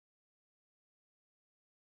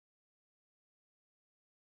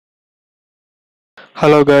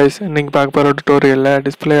Hello guys, இன்னைக்கு பார்க்க போற tutorialல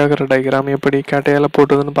டிஸ்ப்ளே ஆகிற டயகிராம் எப்படி Catiaல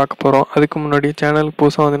போடுறதுன்னு பார்க்க போறோம். அதுக்கு முன்னாடி சேனலுக்கு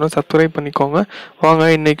புதுசா வந்தீங்கன்னா சப்ஸ்கிரைப் பண்ணிக்கோங்க. வாங்க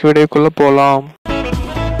இன்னைக்கு வீடியோக்குள்ள போலாம்.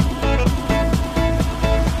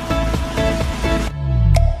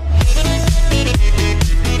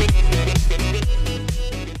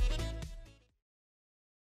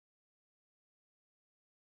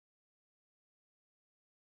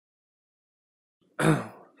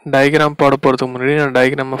 டயகிராம் போட போறதுக்கு முன்னாடி நான்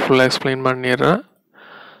டயகிராமை ஃபுல்லா எக்ஸ்பிளைன் பண்ணிடுறேன்.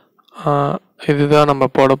 இதுதான் நம்ம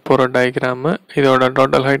போட போகிற டயக்ராமு. இதோட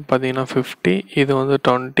டோட்டல் ஹைட் பார்த்தீங்கன்னா 50, இது வந்து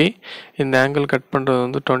 20, இந்த ஆங்கிள் கட் பண்ணுறது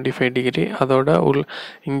வந்து 25 டிகிரி. அதோட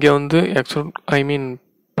இங்கே வந்து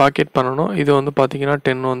பாக்கெட் பண்ணணும். இது வந்து பார்த்தீங்கன்னா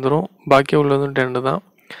 10 வந்துடும், பாக்கி உள்ளது 10 தான்.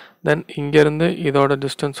 தென் இங்கேருந்து இதோட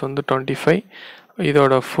டிஸ்டன்ஸ் வந்து 25,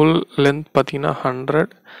 இதோட ஃபுல் லென்த் பார்த்தீங்கன்னா 100.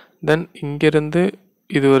 தென் இங்கேருந்து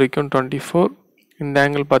இது வரைக்கும் 24, இந்த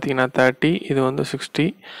ஆங்கிள் பார்த்தீங்கன்னா 30, இது வந்து 60.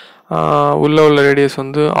 உள்ள ரேடியஸ்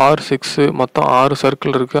வந்து R6, மொத்தம் 6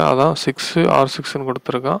 சர்க்கிள் இருக்குது, அதான் 6 R6ன்னு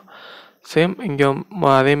கொடுத்துருக்கான். சேம் இங்கே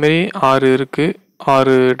அதேமாரி 6 இருக்குது,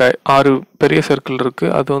 6 பெரிய சர்க்கிள்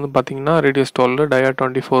இருக்குது. அது வந்து பார்த்திங்கன்னா ரேடியஸ் 12, டயா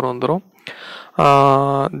 24 வந்துடும்.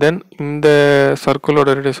 தென் இந்த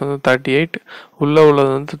சர்க்கிளோட ரேடியஸ் வந்து 38, உள்ளது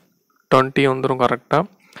வந்து 20 வந்துடும் கரெக்டாக.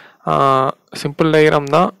 சிம்பிள் டயக்ராம்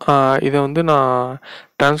தான். இதை வந்து நான்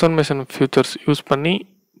டிரான்ஸ்ஃபார்மேஷன் ஃபியூச்சர்ஸ் யூஸ் பண்ணி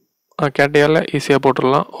கேட்டியால ஈஸியாக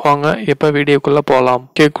போட்டுடலாம். வாங்க எப்போ வீடியோக்குள்ளே போகலாம்.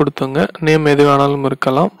 கேக் கொடுத்துங்க, நேம் எது வேணாலும்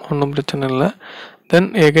இருக்கலாம், ஒன்றும் பிரச்சனை இல்லை. தென்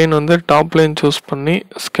எகைன் வந்து டாப் லைன் சூஸ் பண்ணி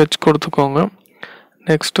ஸ்கெட்ச் கொடுத்துக்கோங்க.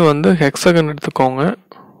 நெக்ஸ்ட்டு வந்து ஹெக்ஸகன் எடுத்துக்கோங்க.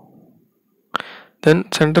 தென்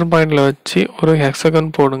சென்டர் பாயிண்டில் வச்சு ஒரு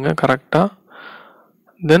ஹெக்ஸகன் போடுங்க கரெக்டாக.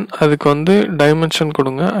 தென் அதுக்கு வந்து டைமென்ஷன்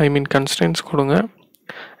கொடுங்க, கன்ஸ்ட்ரெயின்ஸ் கொடுங்க,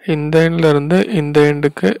 இந்த எண்ட்லேருந்து இந்த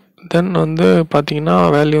எண்டுக்கு. தென் வந்து பார்த்தீங்கன்னா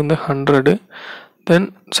வேல்யூ வந்து 100. தென்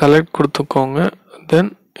செலக்ட் கொடுத்துக்கோங்க. தென்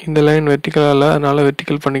இந்த லைன் வெர்டிக்கலால், அதனால்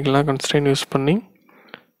வெர்டிக்கல் பண்ணிக்கலாம் கன்ஸ்ட்ரெயின் யூஸ் பண்ணி.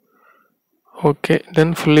 ஓகே,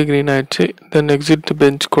 தென் ஃபுல்லி க்ரீன் ஆகிடுச்சு. தென் எக்ஸிட்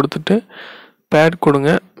பெஞ்ச் கொடுத்துட்டு பேட்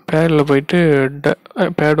கொடுங்க. பேடில் போயிட்டு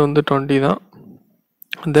பேட் வந்து 20 தான்.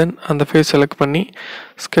 தென் அந்த ஃபேஸ் செலக்ட் பண்ணி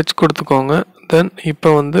ஸ்கெட்ச் கொடுத்துக்கோங்க. தென்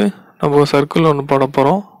இப்போ வந்து நம்ம சர்க்கிள் ஒன்று போட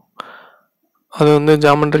போகிறோம், அது வந்து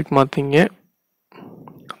ஜாமெண்ட்ரிக் மாற்றிங்க.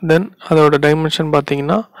 தென் அதோட டைமென்ஷன்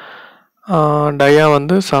பார்த்தீங்கன்னா டயா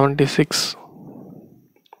வந்து 76,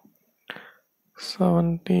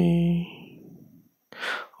 70.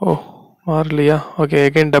 மாறலையா? ஓகே,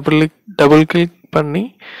 அகைன் டபுள் கிளிக் பண்ணி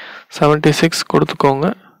 76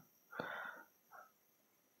 கொடுத்துக்கோங்க.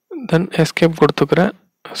 தென் எஸ்கேப் கொடுத்துக்கிறேன்.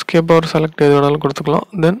 எஸ்கேப் ஒரு செலக்ட் எது வேணாலும் கொடுத்துக்கலாம்.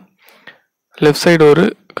 தென் லெஃப்ட் சைடு ஒரு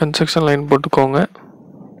கன்ஸ்ட்ரக்ஷன் லைன் போட்டுக்கோங்க.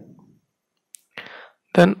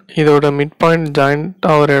 தென் இதோட மிட் பாயிண்ட் ஜாயிண்ட்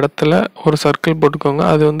ஆகிற இடத்துல ஒரு சர்க்கிள் போட்டுக்கோங்க.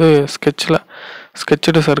 அது வந்து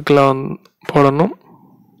ஸ்கெட்சடு சர்க்கிளாக போடணும்.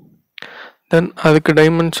 தென் அதுக்கு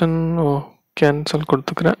டைமென்ஷன் கேன்சல்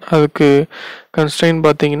கொடுத்துக்கிறேன். அதுக்கு கன்ஸ்ட்ரெயின்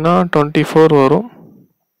பார்த்தீங்கன்னா 24 வரும்,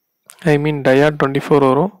 டயா 24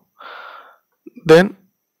 வரும். தென்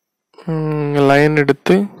லைன்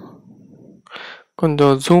எடுத்து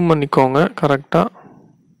கொஞ்சம் ஜூம் பண்ணிக்கோங்க கரெக்டாக.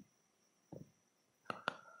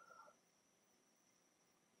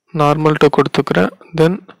 நார்மல்கிட்ட கொடுத்துக்கிறேன்.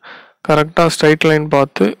 தென் கரெக்டாக ஸ்ட்ரைட் லைன்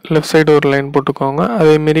பார்த்து லெஃப்ட் சைடு ஒரு லைன் போட்டுக்கோங்க.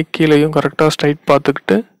 அதேமாரி கீழேயும் கரெக்டாக ஸ்ட்ரைட்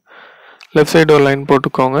பார்த்துக்கிட்டு லெஃப்ட் சைடு ஒரு லைன்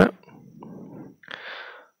போட்டுக்கோங்க.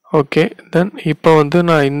 ஓகே, தென் இப்போ வந்து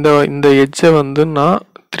நான் இந்த எட்ஜை வந்து நான்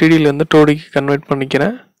 3Dலேருந்து 2Dக்கு கன்வெர்ட்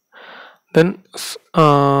பண்ணிக்கிறேன். தென்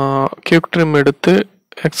கியூக் ட்ரிம் எடுத்து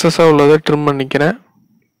எக்ஸஸாக உள்ளதை ட்ரிம் பண்ணிக்கிறேன்.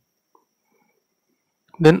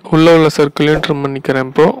 தென் உள்ள சர்க்கிளையும் ட்ரிம் பண்ணிக்கிறேன்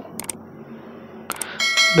இப்போது.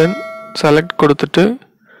 தென் செலக்ட் கொடுத்துட்டு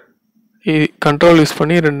கண்ட்ரோல் யூஸ்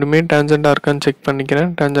பண்ணி ரெண்டுமே டேஞ்சண்டாக இருக்கான்னு செக்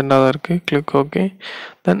பண்ணிக்கிறேன். டேஞ்சண்டாக தான் இருக்குது, கிளிக் ஓகே.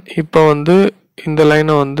 தென் இப்போ வந்து இந்த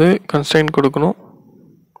லைனை வந்து கன்ஸ்ட்ரெயின் கொடுக்கணும்,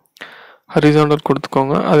 ஹரிசாண்டல்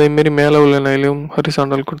கொடுத்துக்கோங்க. அதேமாரி மேலே உள்ள லைன்லையும்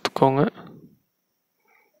ஹரிசாண்டல் கொடுத்துக்கோங்க.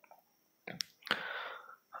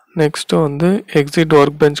 நெக்ஸ்ட்டு வந்து எக்ஸிட்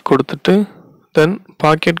ஒர்க் பெஞ்ச் கொடுத்துட்டு தென்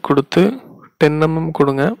பாக்கெட் கொடுத்து 10 mm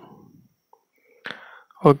கொடுங்க.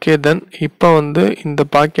 ஓகே, தென் இப்போ வந்து இந்த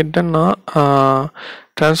பாக்கெட்டை நான்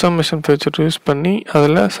டிரான்ஸ்ஃபார்மேஷன் ஃபீச்சர் யூஸ் பண்ணி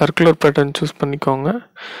அதில் சர்க்குலர் பேட்டர்ன் சூஸ் பண்ணிக்கோங்க.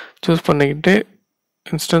 சூஸ் பண்ணிக்கிட்டு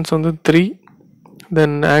இன்ஸ்டன்ஸ் வந்து 3,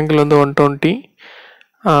 தென் ஆங்கிள் வந்து 120.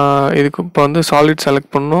 இதுக்கு இப்போ வந்து சாலிட்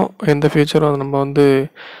செலக்ட் பண்ணணும், எந்த ஃபீச்சரும் அது நம்ம வந்து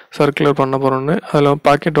சர்க்குலர் பண்ண போகிறோன்னு. அதில்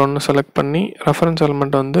பாக்கெட் 1 செலக்ட் பண்ணி ரெஃபரன்ஸ்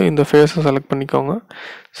எலிமெண்ட் வந்து இந்த ஃபேஸை செலக்ட் பண்ணிக்கோங்க.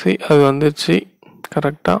 அது வந்துச்சு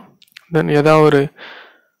கரெக்டாக. தென் ஏதாவது ஒரு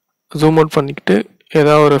ஜூம் அவுட் பண்ணிக்கிட்டு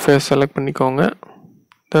ஏதாவது ஒரு ஃபேஸ் செலக்ட் பண்ணிக்கோங்க.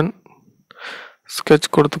 தென் ஸ்கெட்ச்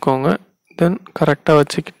கொடுத்துக்கோங்க. தென் கரெக்டாக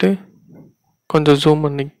வச்சுக்கிட்டு கொஞ்சம் ஜூம்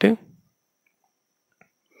பண்ணிக்கிட்டு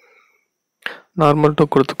நார்மல் டூ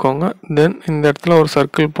கொடுத்துக்கோங்க. தென் இந்த இடத்துல ஒரு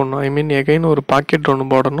சர்க்கிள் போடணும், ஐ மீன் எகைன் ஒரு பாக்கெட் ஒன்று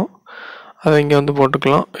போடணும். அதை இங்கே வந்து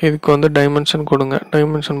போட்டுக்கலாம். இதுக்கு வந்து டைமென்ஷன் கொடுங்க.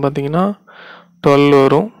 டைமென்ஷன் பார்த்தீங்கன்னா 12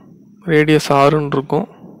 வரும், ரேடியஸ் 6ன்னு இருக்கும்.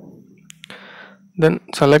 தென்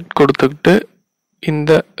செலக்ட் கொடுத்துக்கிட்டு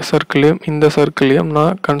இந்த சர்க்கிளையும்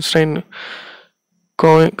நான்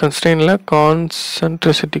கன்ஸ்ட்ரெயினில்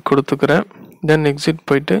கான்சென்ட்ரிசிட்டி கொடுத்துக்கிறேன். தென் எக்ஸிட்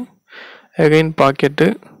போயிட்டு எகைன் பாக்கெட்டு,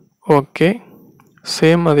 ஓகே.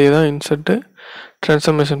 சேம் அதே தான், insert,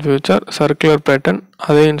 transformation future, circular pattern,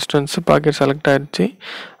 அதே இன்ஸ்டன்ஸு பாக்கெட் செலக்ட் ஆகிடுச்சு.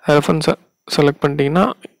 ரெஃபரன்ஸ் செலக்ட் பண்ணிட்டீங்கன்னா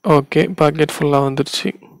ஓகே, பாக்கெட் ஃபுல்லாக வந்துடுச்சு.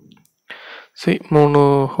 3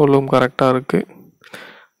 ஹோலும் கரெக்டாக இருக்குது.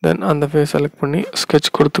 தென் அந்த ஃபேஸ் செலக்ட் பண்ணி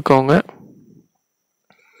ஸ்கெட்ச் கொடுத்துக்கோங்க.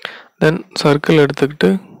 தென் சர்க்கிள் எடுத்துக்கிட்டு,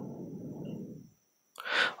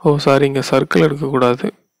 இங்கே சர்க்கிள் எடுக்கக்கூடாது.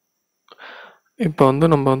 இப்போ வந்து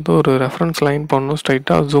நம்ம வந்து ஒரு ரெஃபரன்ஸ் லைன் பண்ணணும்.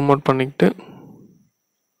 ஸ்ட்ரைட்டாக ஜூம் அவுட் பண்ணிக்கிட்டு,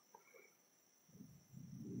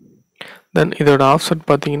 தென் இதோட ஆஃப்செட்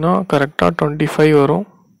பார்த்தீங்கன்னா கரெக்டாக 25 வரும்.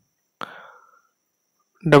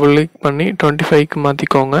 டபுள் கிளிக் பண்ணி 25க்கு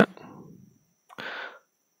மாற்றிக்கோங்க.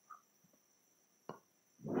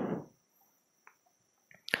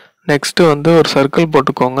 நெக்ஸ்ட்டு வந்து ஒரு சர்க்கிள்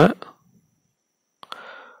போட்டுக்கோங்க.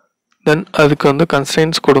 தென் அதுக்கு வந்து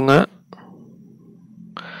கன்ஸ்ட்ரெயின்ஸ் கொடுங்க.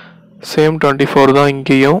 சேம் 24 தான்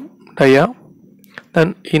இங்கேயும் டயா.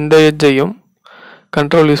 தென் இந்த எட்ஜையும்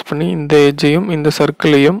கண்ட்ரோல் யூஸ் பண்ணி இந்த எட்ஜையும் இந்த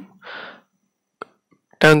சர்க்கிளையும்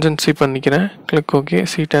டேஞ்சன்சி பண்ணிக்கிறேன். Click okay.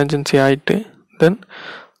 டேஞ்சன்சி ஆகிட்டு தென்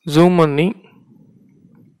ஜூம் பண்ணி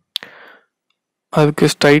அதுக்கு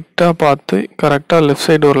ஸ்ட்ரைட்டாக பார்த்து கரெக்டாக லெஃப்ட்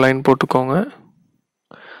சைடு ஒரு லைன் போட்டுக்கோங்க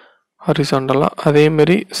ஹரிசாண்டலாக.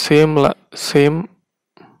 அதேமாரி சேம்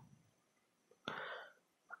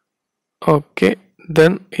ஓகே.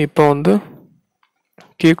 தென் இப்போ வந்து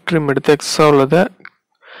கீப் ட்ரிம் எடுத்து எக்ஸ்ட்ரா உள்ளதை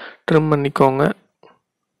ட்ரிம் பண்ணிக்கோங்க.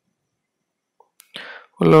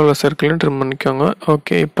 உள்ள சர்க்கிளையும் ட்ரிம் பண்ணிக்கோங்க.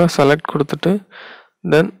 ஓகே. இப்போ செலக்ட் கொடுத்துட்டு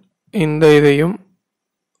தென் இந்த இதையும்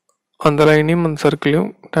அந்த லைனையும் அந்த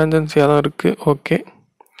சர்க்கிளையும் டேஞ்சன்சியாக தான் இருக்குது. ஓகே.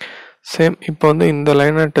 சேம் இப்போ வந்து இந்த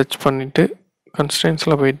லைனை டச் பண்ணிவிட்டு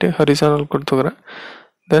கன்ஸ்ட்ரெயின்ஸில் போயிட்டு ஹரிசாண்டல் கொடுத்துக்கிறேன்.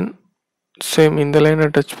 தென் சேம் இந்த லைனை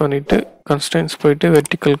டச் பண்ணிவிட்டு கன்ஸ்ட்ரெயின்ஸ் போயிட்டு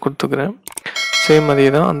வெர்டிக்கல் கொடுத்துக்கிறேன். சேம் அதே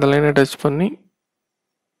தான், அந்த லைனை டச் பண்ணி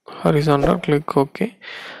ஹரிசாண்டல், கிளிக் ஓகே.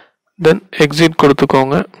 தென் எக்ஸிட்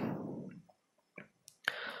கொடுத்துக்கோங்க.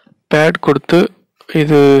 பேட் கொடுத்து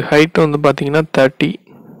இது ஹைட் வந்து பார்த்தீங்கன்னா 30.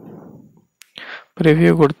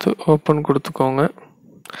 ப்ரிவ்யூ கொடுத்து ஓப்பன் கொடுத்துக்கோங்க.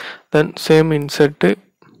 Then same insert,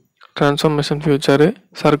 transformation future,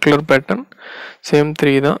 circular pattern same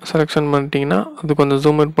 3 தான். செலெக்ஷன் பண்ணிட்டீங்கன்னா அது கொஞ்சம்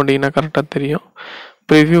ஜூம் இன் பண்ணிட்டீங்கன்னா கரெக்டாக தெரியும்.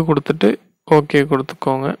 ப்ரிவ்யூ கொடுத்துட்டு ஓகே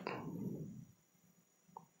கொடுத்துக்கோங்க.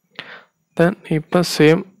 தென் இப்போ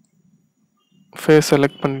சேம் ஃபேஸ்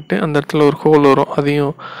செலக்ட் பண்ணிவிட்டு அந்த இடத்துல ஒரு ஹோல் வரும்,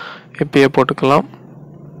 அதையும் எப்பயே போட்டுக்கலாம்.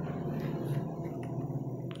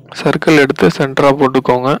 சர்க்கிள் எடுத்து சென்டராக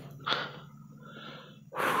போட்டுக்கோங்க.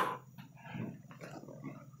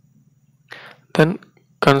 தென்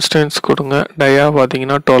கன்ஸ்ட்ரெயின்ஸ் கொடுங்க. டயா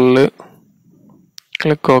பார்த்தீங்கன்னா 12.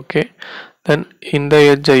 Click okay. தென் இந்த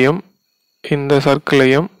எட்ஜையும் இந்த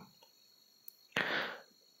சர்க்கிளையும்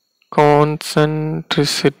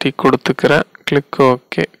கான்சென்ட்ரிசிட்டி கொடுத்துக்கிறேன். Click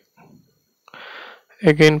okay.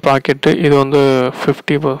 எகெயின் பாக்கெட்டு, இது வந்து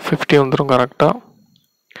 50 வந்துடும் கரெக்டாக.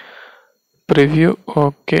 Preview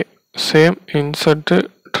okay. Same insert,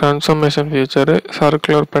 transformation future,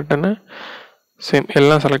 circular pattern same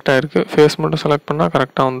எல்லாம் செலக்ட் ஆகிருக்கு. ஃபேஸ் மட்டும் செலக்ட் பண்ணால்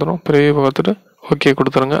கரெக்டாக வந்துடும். ப்ரிவ்யூ பார்த்துட்டு ஓகே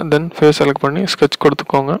கொடுத்துருங்க. தென் ஃபேஸ் செலக்ட் பண்ணி ஸ்கெட்ச்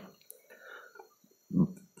கொடுத்துக்கோங்க.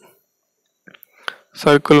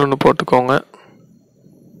 சர்க்கிள் ஒன்று போட்டுக்கோங்க.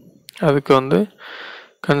 அதுக்கு வந்து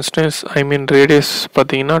கன்ஸ்ட்ரெயின்ஸ் ஐ மீன் ரேடியஸ்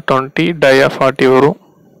பார்த்தீங்கன்னா 20, டயா 40 வரும்.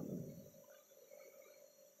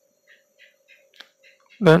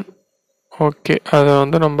 தென் ஓகே, அதை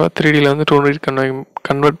வந்து நம்ம 3Dயில் வந்து 2D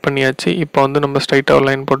கன்வெர்ட் பண்ணியாச்சு. இப்போ வந்து நம்ம ஸ்ட்ரைட்டாக ஒரு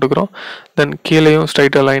லைன் போட்டுக்கிறோம். தென் கீழேயும்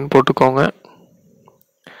ஸ்ட்ரைட்டாக லைன் போட்டுக்கோங்க.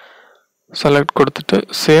 செலக்ட் கொடுத்துட்டு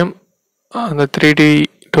சேம் அந்த 3D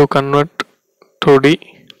to convert 2D.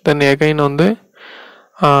 Then again வந்து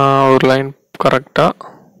ஒரு லைன் கரெக்டாக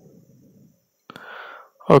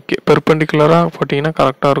ஓகே பெர்பெண்டிகுலராக போட்டிங்கன்னா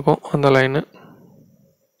கரெக்டாக இருக்கும் அந்த லைனு.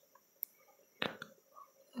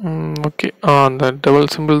 ஓகே, அந்த டபுள்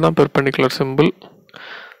சிம்பிள் தான் பெர்பெண்டிகுலர் சிம்பிள்.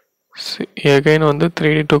 எகைன் வந்து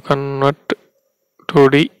 3D to convert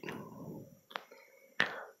 2D.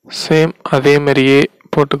 Same அதே மாதிரியே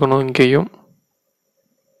போட்டுக்கணும். இங்கேயும்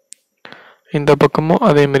இந்த பக்கமும்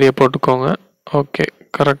அதே மாதிரியே போட்டுக்கோங்க. ஓகே,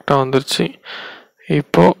 கரெக்டாக வந்துருச்சு.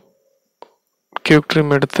 இப்போது கியூப்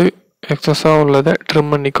ட்ரிம் எடுத்து எக்ஸஸாக உள்ளதை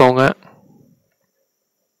ட்ரிம் பண்ணிக்கோங்க.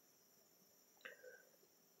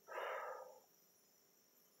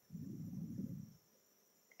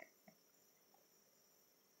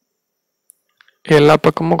 எல்லா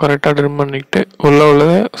பக்கமும் கரெக்டாக ட்ரிம் பண்ணிக்கிட்டு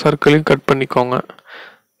உள்ளதை சர்க்கிளையும் கட் பண்ணிக்கோங்க.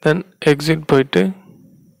 தென் எக்ஸிட் போயிட்டு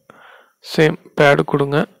சேம் பேடு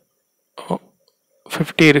கொடுங்க.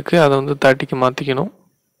 50 இருக்குது, அதை வந்து 30க்கு மாற்றிக்கணும்.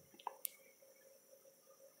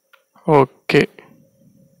 ஓகே,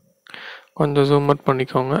 கொஞ்சம் ஜூம் அவுட்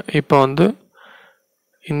பண்ணிக்கோங்க. இப்போ வந்து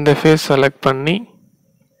இந்த ஃபேஸ் செலக்ட் பண்ணி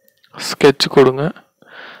ஸ்கெட்ச் கொடுங்க.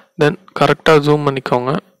 தென் கரெக்டாக ஜூம்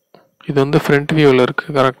பண்ணிக்கோங்க. இது வந்து ஃப்ரண்ட் வியூவில்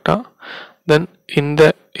இருக்குது கரெக்டாக. தென் இந்த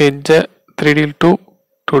எட்ஜை 3D to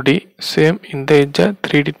 2D, சேம் இந்த எட்ஜை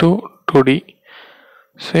 3D to 2D,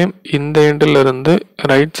 சேம் இந்த எண்டில் இருந்து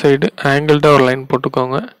ரைட் சைடு ஆங்கிள்டாக ஒரு லைன்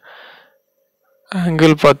போட்டுக்கோங்க.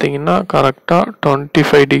 ஆங்கிள் பார்த்தீங்கன்னா கரெக்டாக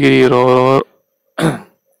 25 டிகிரி வரும்.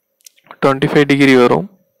 25 டிகிரி வரும்.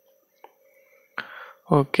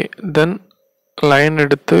 ஓகே, தென் லைன்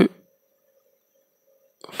எடுத்து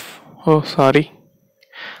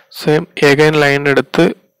சேம் எகைன் லைன் எடுத்து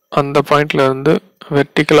அந்த பாயிண்ட்ல இருந்து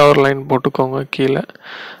வெர்டிக்கலாக ஒரு லைன் போட்டுக்கோங்க கீழே.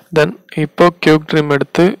 தென் இப்போ கியூப் ட்ரிம்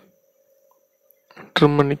எடுத்து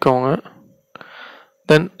ட்ரிம் பண்ணிக்கோங்க.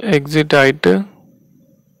 தென் எக்ஸிட் ஆகிட்டு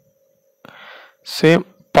சேம்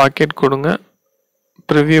பாக்கெட் கொடுங்க.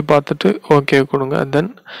 ப்ரிவியூ பார்த்துட்டு ஓகே கொடுங்க.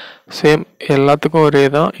 தென் சேம் எல்லாத்துக்கும் ஒரே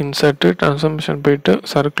தான். இன்சர்ட்டு ட்ரான்ஸ்ஃபார்மேஷன் போயிட்டு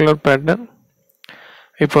சர்க்குலர் பேட்டர்ன்.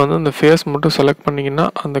 இப்போ வந்து இந்த ஃபேஸ் மட்டும் செலக்ட் பண்ணிங்கன்னா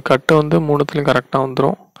அந்த கட்டு வந்து மூணுத்துலையும் கரெக்டாக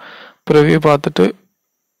வந்துடும். ப்ரிவியூ பார்த்துட்டு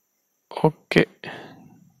ஓகே,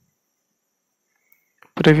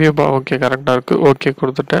 ப்ரிவியூ ஓகே கரெக்டாக இருக்குது. ஓகே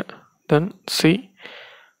கொடுத்துட்டேன். தென் சி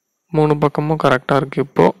 3 பக்கமும் கரெக்டாக இருக்குது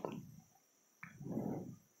இப்போது.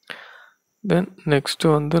 தென்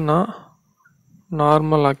நெக்ஸ்ட்டு வந்து நான்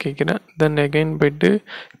நார்மல் ஆக்கிக்கிறேன். தென் எகைன் போயிட்டு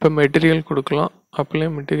இப்போ மெட்டீரியல் கொடுக்கலாம். அப்ளை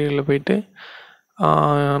மெட்டீரியலில் போயிட்டு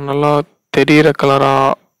நல்லா தெரிகிற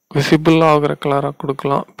கலராக, விசிபிளாக ஆகிற கலராக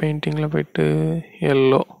கொடுக்கலாம். பெயிண்டிங்கில் போயிட்டு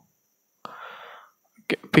எல்லோ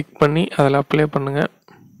ஓகே பிக் பண்ணி அதில் அப்ளை பண்ணுங்கள்.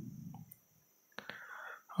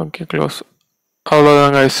 Okay close.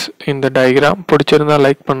 அவ்வளோதாங்க. இந்த டயக்ராம் பிடிச்சிருந்தால்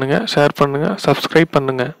லைக் பண்ணுங்கள், ஷேர் பண்ணுங்கள், சப்ஸ்கிரைப்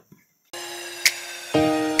பண்ணுங்கள்.